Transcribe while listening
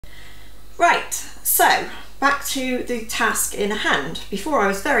Right, so back to the task in hand. Before I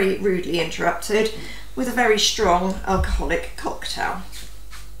was very rudely interrupted with a very strong alcoholic cocktail.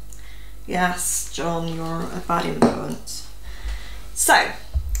 Yes, John, you're a bad influence. So,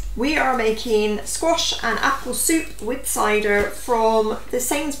 we are making squash and apple soup with cider from the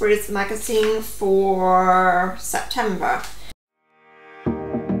Sainsbury's magazine for September.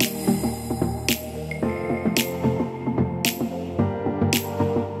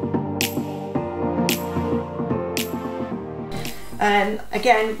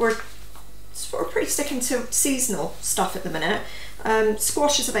 Again, we're pretty sticking to seasonal stuff at the minute.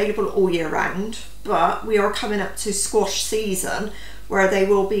 Squash is available all year round, but we are coming up to squash season where they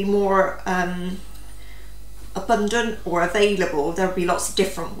will be more abundant or available. There will be lots of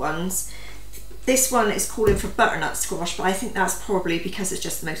different ones. This one is calling for butternut squash, but I think that's probably because it's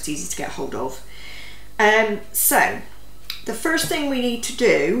just the most easy to get hold of. So the first thing we need to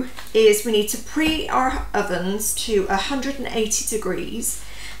do is we need to preheat our ovens to 180 degrees,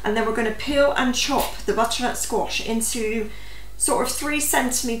 and then we're going to peel and chop the butternut squash into sort of 3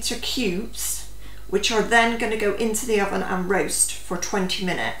 centimetre cubes, which are then going to go into the oven and roast for 20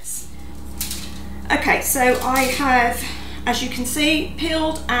 minutes. Okay, so I have, as you can see,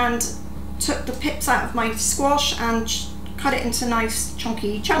 peeled and took the pips out of my squash and cut it into nice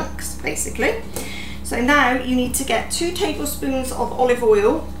chunky chunks, basically. So now you need to get 2 tablespoons of olive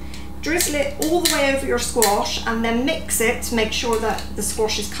oil, drizzle it all the way over your squash, and then mix it to make sure that the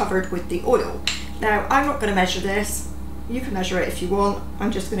squash is covered with the oil. Now, I'm not going to measure this. You can measure it if you want.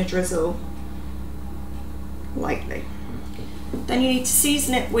 I'm just going to drizzle lightly. Then you need to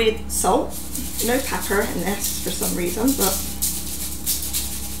season it with salt. No pepper in this for some reason, but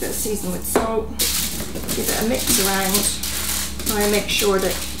a bit of season with salt. Give it a mix around. Try and make sure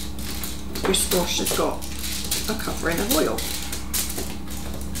that your squash has got a covering of oil.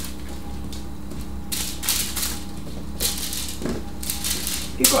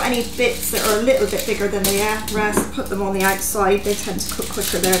 If you've got any bits that are a little bit bigger than the rest, put them on the outside. They tend to cook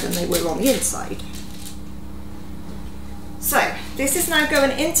quicker there than they will on the inside. So this is now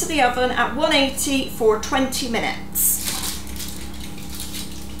going into the oven at 180 for 20 minutes.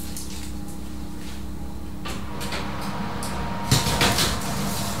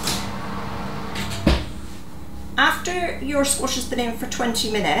 After your squash has been in for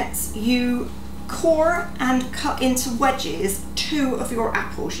 20 minutes, you core and cut into wedges 2 of your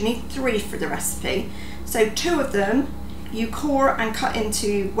apples. You need 3 for the recipe. So 2 of them you core and cut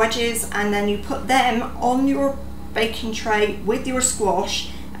into wedges, and then you put them on your baking tray with your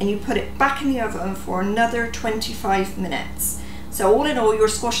squash, and you put it back in the oven for another 25 minutes. So all in all, your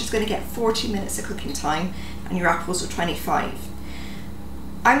squash is going to get 40 minutes of cooking time and your apples are 25.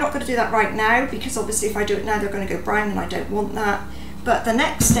 I'm not going to do that right now because obviously if I do it now they're going to go brown and I don't want that. But the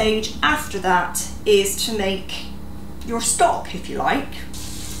next stage after that is to make your stock, if you like.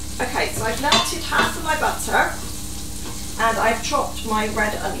 Okay, so I've melted half of my butter and I've chopped my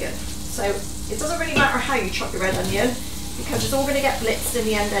red onion. So it doesn't really matter how you chop your red onion because it's all going to get blitzed in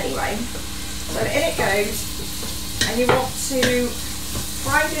the end anyway. So in it goes, and you want to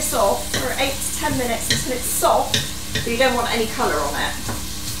fry this off for 8 to 10 minutes until it's soft, but you don't want any colour on it.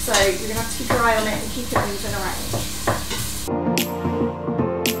 So you're going to have to keep your eye on it and keep it moving around.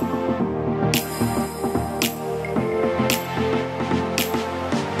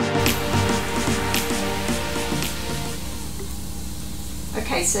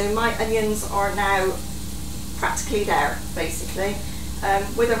 Okay, so my onions are now practically there, basically.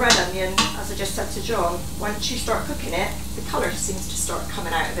 With a red onion, as I just said to John, once you start cooking it, the colour seems to start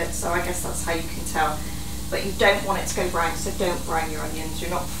coming out of it, so I guess that's how you can tell. But you don't want it to go brown, so don't brown your onions. You're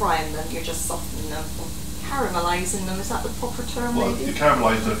not frying them, you're just softening them, or caramelising them. Is that the proper term? Well, maybe? you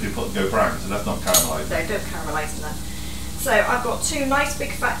caramelize them if you go brown, so that's not caramelising. No, don't caramelise them. So I've got 2 nice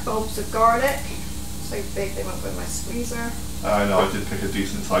big fat bulbs of garlic. So big they won't go in my squeezer. I know, I did pick a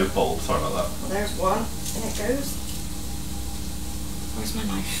decent sized bulb, sorry about that. Well, there's one, in it goes. Where's my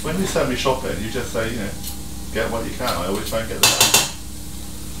knife? When you send me shopping, you just say, you know, get what you can. I always try and get the best.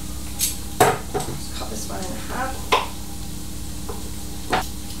 Cut this one in half.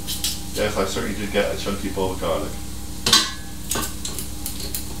 Yes, I certainly did get a chunky bulb of garlic.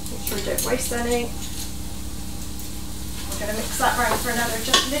 Make sure you don't waste any. We're going to mix that round for another,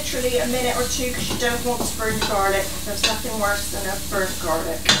 just literally a minute or 2, because you don't want to burn your garlic. There's nothing worse than a burnt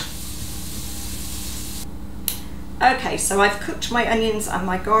garlic. Okay, so I've cooked my onions and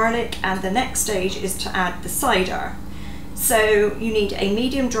my garlic, and the next stage is to add the cider. So you need a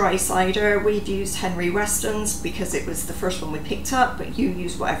medium dry cider. We've used Henry Weston's because it was the first one we picked up, but you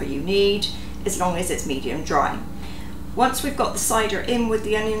use whatever you need as long as it's medium dry. Once we've got the cider in with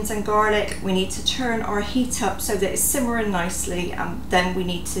the onions and garlic, we need to turn our heat up so that it's simmering nicely, and then we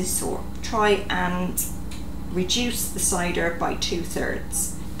need to try and reduce the cider by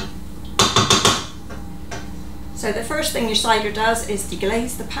 2/3. So the first thing your cider does is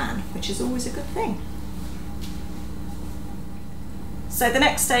deglaze the pan, which is always a good thing. So the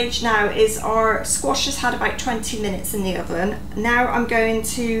next stage now is our squash has had about 20 minutes in the oven. Now I'm going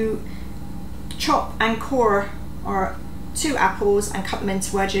to chop and core our 2 apples and cut them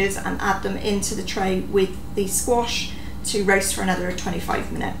into wedges and add them into the tray with the squash to roast for another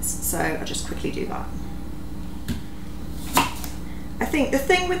 25 minutes. So I'll just quickly do that. I think the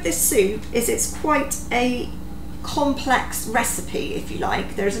thing with this soup is it's quite a complex recipe, if you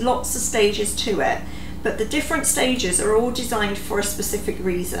like. There's lots of stages to it, but the different stages are all designed for a specific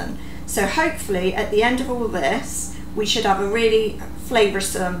reason. So hopefully at the end of all this, we should have a really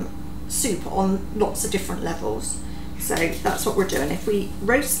flavoursome soup on lots of different levels. So that's what we're doing. If we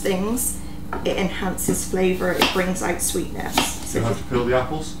roast things, it enhances flavour, it brings out sweetness. So you have to peel the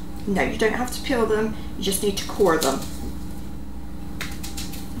apples? No, you don't have to peel them, you just need to core them.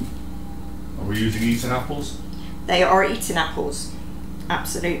 Are we using eaten apples? They are eaten apples,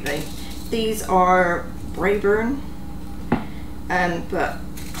 absolutely. These are Braeburn, but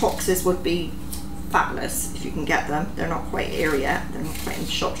Cox's would be fabulous if you can get them. They're not quite here yet, they're not quite in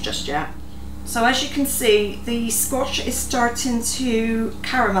the shops just yet. So as you can see, the squash is starting to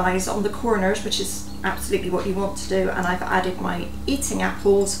caramelise on the corners, which is absolutely what you want to do, and I've added my eating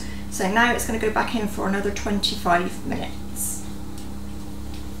apples, so now it's going to go back in for another 25 minutes.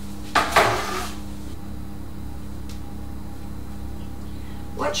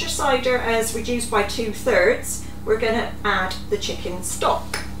 Once your cider is reduced by 2/3, we're going to add the chicken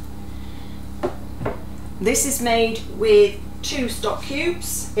stock. This is made with 2 stock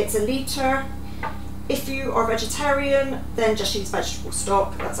cubes. It's 1 litre. If you are vegetarian, then just use vegetable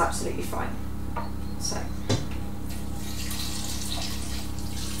stock. That's absolutely fine. So.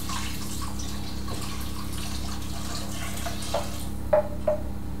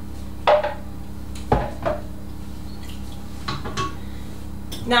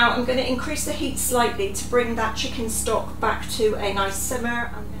 Now I'm going to increase the heat slightly to bring that chicken stock back to a nice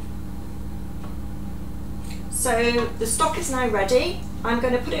simmer. So the stock is now ready. I'm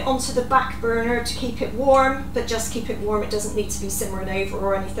going to put it onto the back burner to keep it warm, but just keep it warm, it doesn't need to be simmering over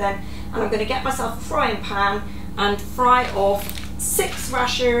or anything. And I'm going to get myself a frying pan and fry off 6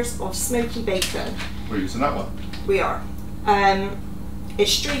 rashers of smoky bacon. We're using that one? We are.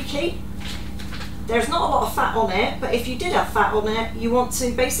 It's streaky. There's not a lot of fat on it, but if you did have fat on it, you want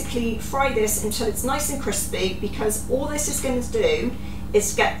to basically fry this until it's nice and crispy, because all this is going to do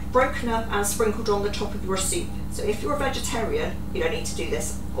is get broken up and sprinkled on the top of your soup. So if you're a vegetarian, you don't need to do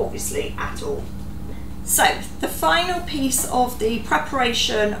this, obviously, at all. So the final piece of the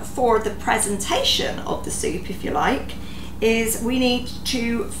preparation for the presentation of the soup, if you like, is we need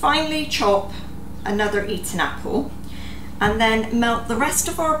to finely chop another eaten apple and then melt the rest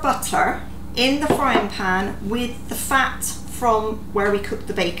of our butter in the frying pan with the fat from where we cooked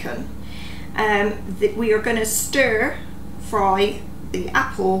the bacon. We are going to stir fry the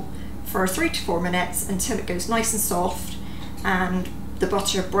apple for 3 to 4 minutes until it goes nice and soft and the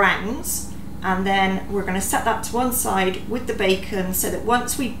butter browns, and then we're going to set that to one side with the bacon so that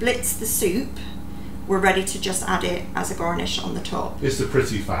once we blitz the soup, we're ready to just add it as a garnish on the top. It's a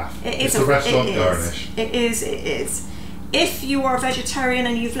pretty faff. It's a restaurant garnish. It is. If you are vegetarian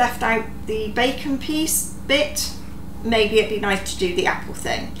and you've left out the bacon bit, maybe it'd be nice to do the apple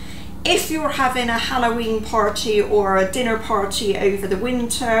thing. If you're having a Halloween party or a dinner party over the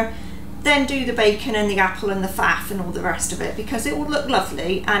winter, then do the bacon and the apple and the faff and all the rest of it, because it will look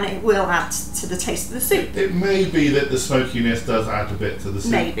lovely and it will add to the taste of the soup. It may be that the smokiness does add a bit to the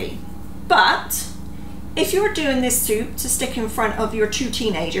soup. Maybe. But if you're doing this soup to stick in front of your 2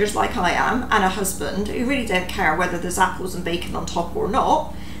 teenagers like I am and a husband who really don't care whether there's apples and bacon on top or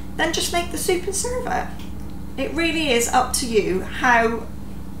not, then just make the soup and serve it. It really is up to you how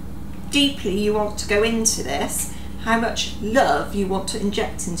deeply you want to go into this, how much love you want to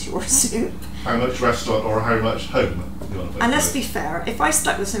inject into your soup. How much restaurant or how much home you want to make. And let's be fair, if I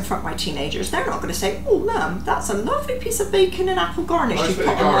stuck this in front of my teenagers, they're not going to say, "Oh mum, that's a lovely piece of bacon and apple garnish Nice you bit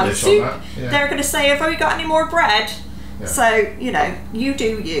put of on my garnish soup." on that, yeah. They're going to say, "Have we got any more bread?" Yeah. So, you know, you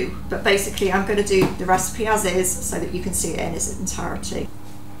do you. But basically I'm going to do the recipe as is so that you can see it in its entirety.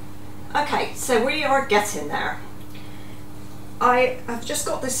 Okay, so we are getting there. I have just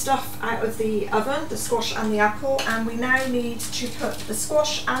got this stuff out of the oven, the squash and the apple, and we now need to put the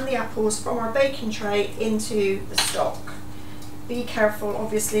squash and the apples from our baking tray into the stock. Be careful,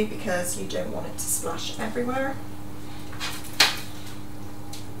 obviously, because you don't want it to splash everywhere.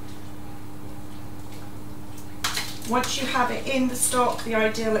 Once you have it in the stock, the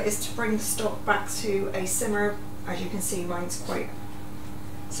ideal is to bring the stock back to a simmer. As you can see, mine's quite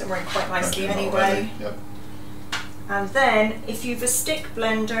simmering quite nicely anyway. Yep. And then, if you've a stick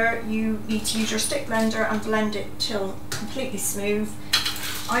blender, you need to use your stick blender and blend it till completely smooth.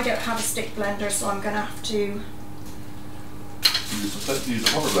 I don't have a stick blender, so I'm going to have to use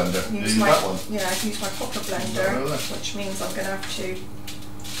a popper blender. Use my, that one. Yeah, use my popper blender, which means I'm going to have to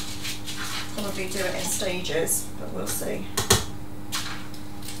probably do it in stages, but we'll see.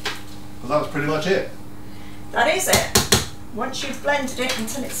 Well, that was pretty much it. That is it. Once you've blended it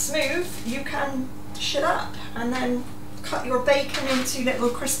until it's smooth, you can dish it up and then cut your bacon into little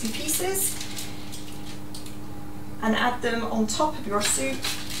crispy pieces and add them on top of your soup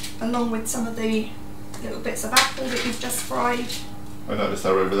along with some of the little bits of apple that you've just fried. I noticed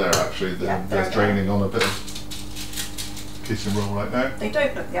they're over there actually. They're draining on a bit of kitchen roll right now. They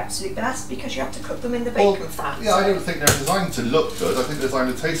don't look the absolute best because you have to cook them in the bacon fat. Yeah, I don't think they're designed to look good. I think they're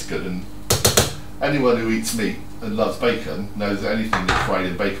designed to taste good, and anyone who eats meat and loves bacon knows that anything that's fried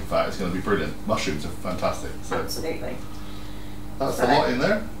in bacon fat is going to be brilliant. Mushrooms are fantastic. So absolutely. That's a lot in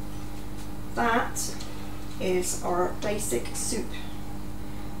there. That is our basic soup,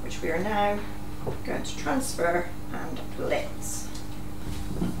 which we are now going to transfer and blitz.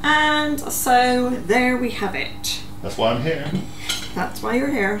 And so there we have it. That's why I'm here. That's why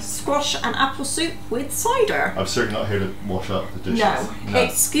you're here. Squash and apple soup with cider. I'm certainly not here to wash up the dishes. No.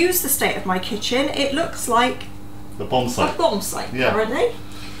 Excuse the state of my kitchen. It looks like the bomb site. A bomb site currently.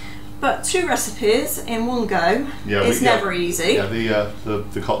 But 2 recipes in one go is never easy. Yeah,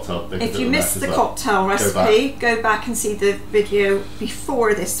 the cocktail. If you missed the cocktail recipe, go back and see the video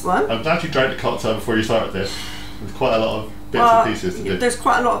before this one. I'm glad you drank the cocktail before you started this. There's quite a lot of bits and pieces to do. There's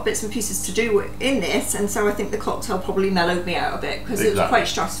quite a lot of bits and pieces to do in this, and so I think the cocktail probably mellowed me out a bit because it was quite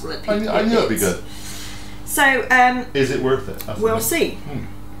stressful at people. I knew it'd be good. So, is it worth it? We'll see.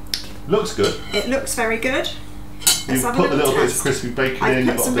 Looks good. It looks very good. You've put the little bits of crispy bacon in.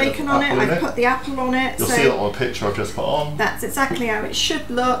 I've put some bacon on it. I've put the apple on it. You'll see it on a picture I've just put on. That's exactly how it should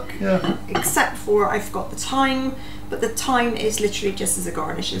look. Yeah. Except for I've got the thyme, but the thyme is literally just as a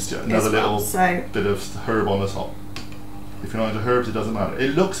garnish as another little bit of herb on the top. If you're not into herbs, it doesn't matter.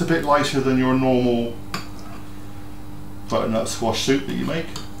 It looks a bit lighter than your normal butternut squash soup that you make.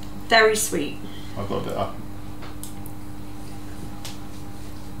 Very sweet. I've got a bit up.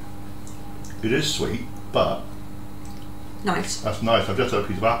 It is sweet, but nice. That's nice. I've just had a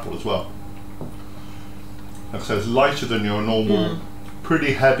piece of apple as well. Like I said, it's lighter than your normal,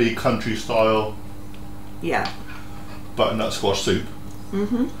 pretty heavy country style. Yeah. Butternut squash soup.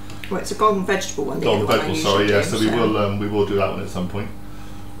 Mhm. Well, it's a golden vegetable one. Golden vegetable, sorry, yeah. So we will do that one at some point.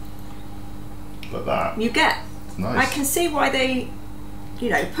 But that you get. Nice. I can see why they,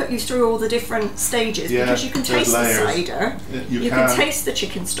 put you through all the different stages because you can taste the cider. You can taste the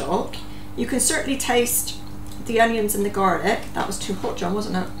chicken stock. You can certainly taste the onions and the garlic. That was too hot, John,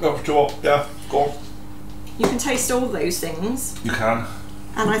 wasn't it? Oh, too hot. Yeah, go on. You can taste all those things. You can.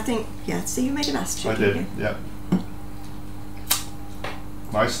 And I think, see, you made a mess too. I did. Yeah.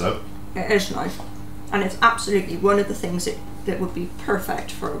 Nice though. It is nice, and it's absolutely one of the things that would be perfect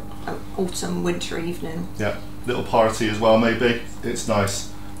for an autumn winter evening. Yeah, little party as well maybe. It's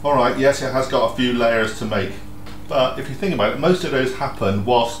nice. All right, yes, it has got a few layers to make, but if you think about it, most of those happen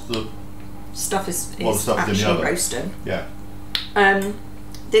whilst the stuff is actually roasting. Yeah.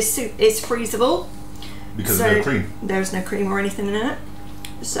 This soup is freezable because there's no cream. There's no cream or anything in it,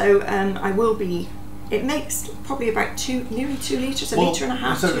 so I will be. It makes probably about nearly 2 litres, a litre and a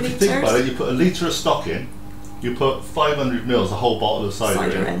half, 2 litres. If you think about it, you put a litre of stock in, you put 500 mils, a whole bottle of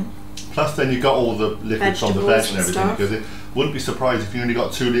cider in. Plus then you've got all the liquids from the veg and everything, because it wouldn't be surprised if you only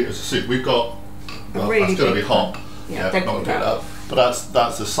got 2 litres of soup. We've got, well, that's going to be hot. Yeah, not going to get it up. But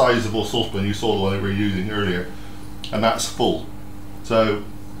that's a sizable saucepan. You saw the one that we were using earlier, and that's full. So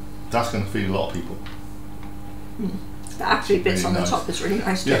that's going to feed a lot of people. The actually bits on the top is really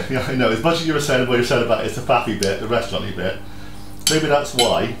nice too. Yeah, I know. As much as you were saying what you said about it's the faffy bit, the restauranty bit, maybe that's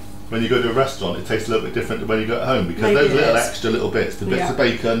why when you go to a restaurant it tastes a little bit different than when you go at home, because those little extra little bits, the bits of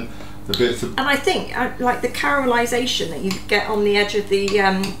bacon, the bits of... And I think like the caramelisation that you get on the edge of the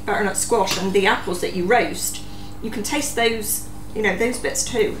butternut squash and the apples that you roast, you can taste those, those bits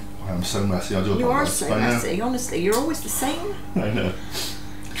too. I'm so messy, I do. You are so messy, honestly. You're always the same. I know.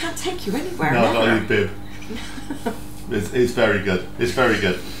 I can't take you anywhere. No, not you, bib. It's very good. It's very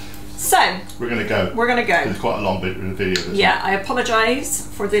good. So we're gonna go. It's quite a long bit of the video. I apologise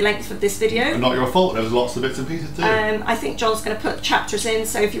for the length of this video. And not your fault. There was lots of bits and pieces too. I think John's going to put chapters in,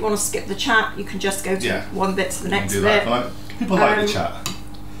 so if you want to skip the chat, you can just go to one bit to the next bit. People like the chat.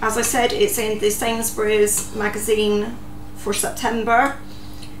 as I said, it's in the Sainsbury's magazine for September.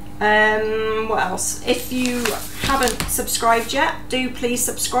 What else? If you haven't subscribed yet, do please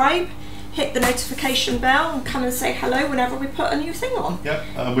subscribe. Hit the notification bell and come and say hello whenever we put a new thing on.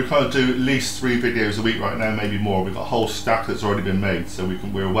 Yeah, we kind of do at least 3 videos a week right now, maybe more. We've got a whole stack that's already been made, so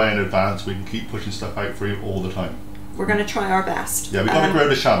we're way in advance. We can keep pushing stuff out for you all the time. We're going to try our best. Yeah, we've got to grow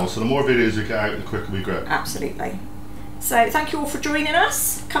the channel, so the more videos we get out, the quicker we grow. Absolutely. So thank you all for joining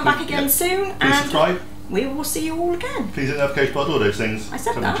us. Come back again soon. Please subscribe. We will see you all again. Please hit the notification bell, all those things. I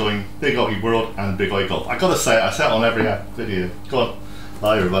said that. Join Big OGGIE World and Big OGGIE Golf. I gotta say it, I say it on every video. Go on.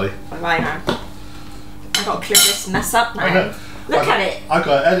 Bye everybody. Bye now. I've got to clear this mess up now. Look at it. I've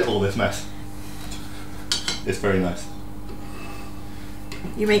got to edit all this mess. It's very nice.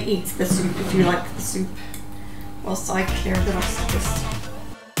 You may eat the soup if you like the soup, whilst I clear the rest of this.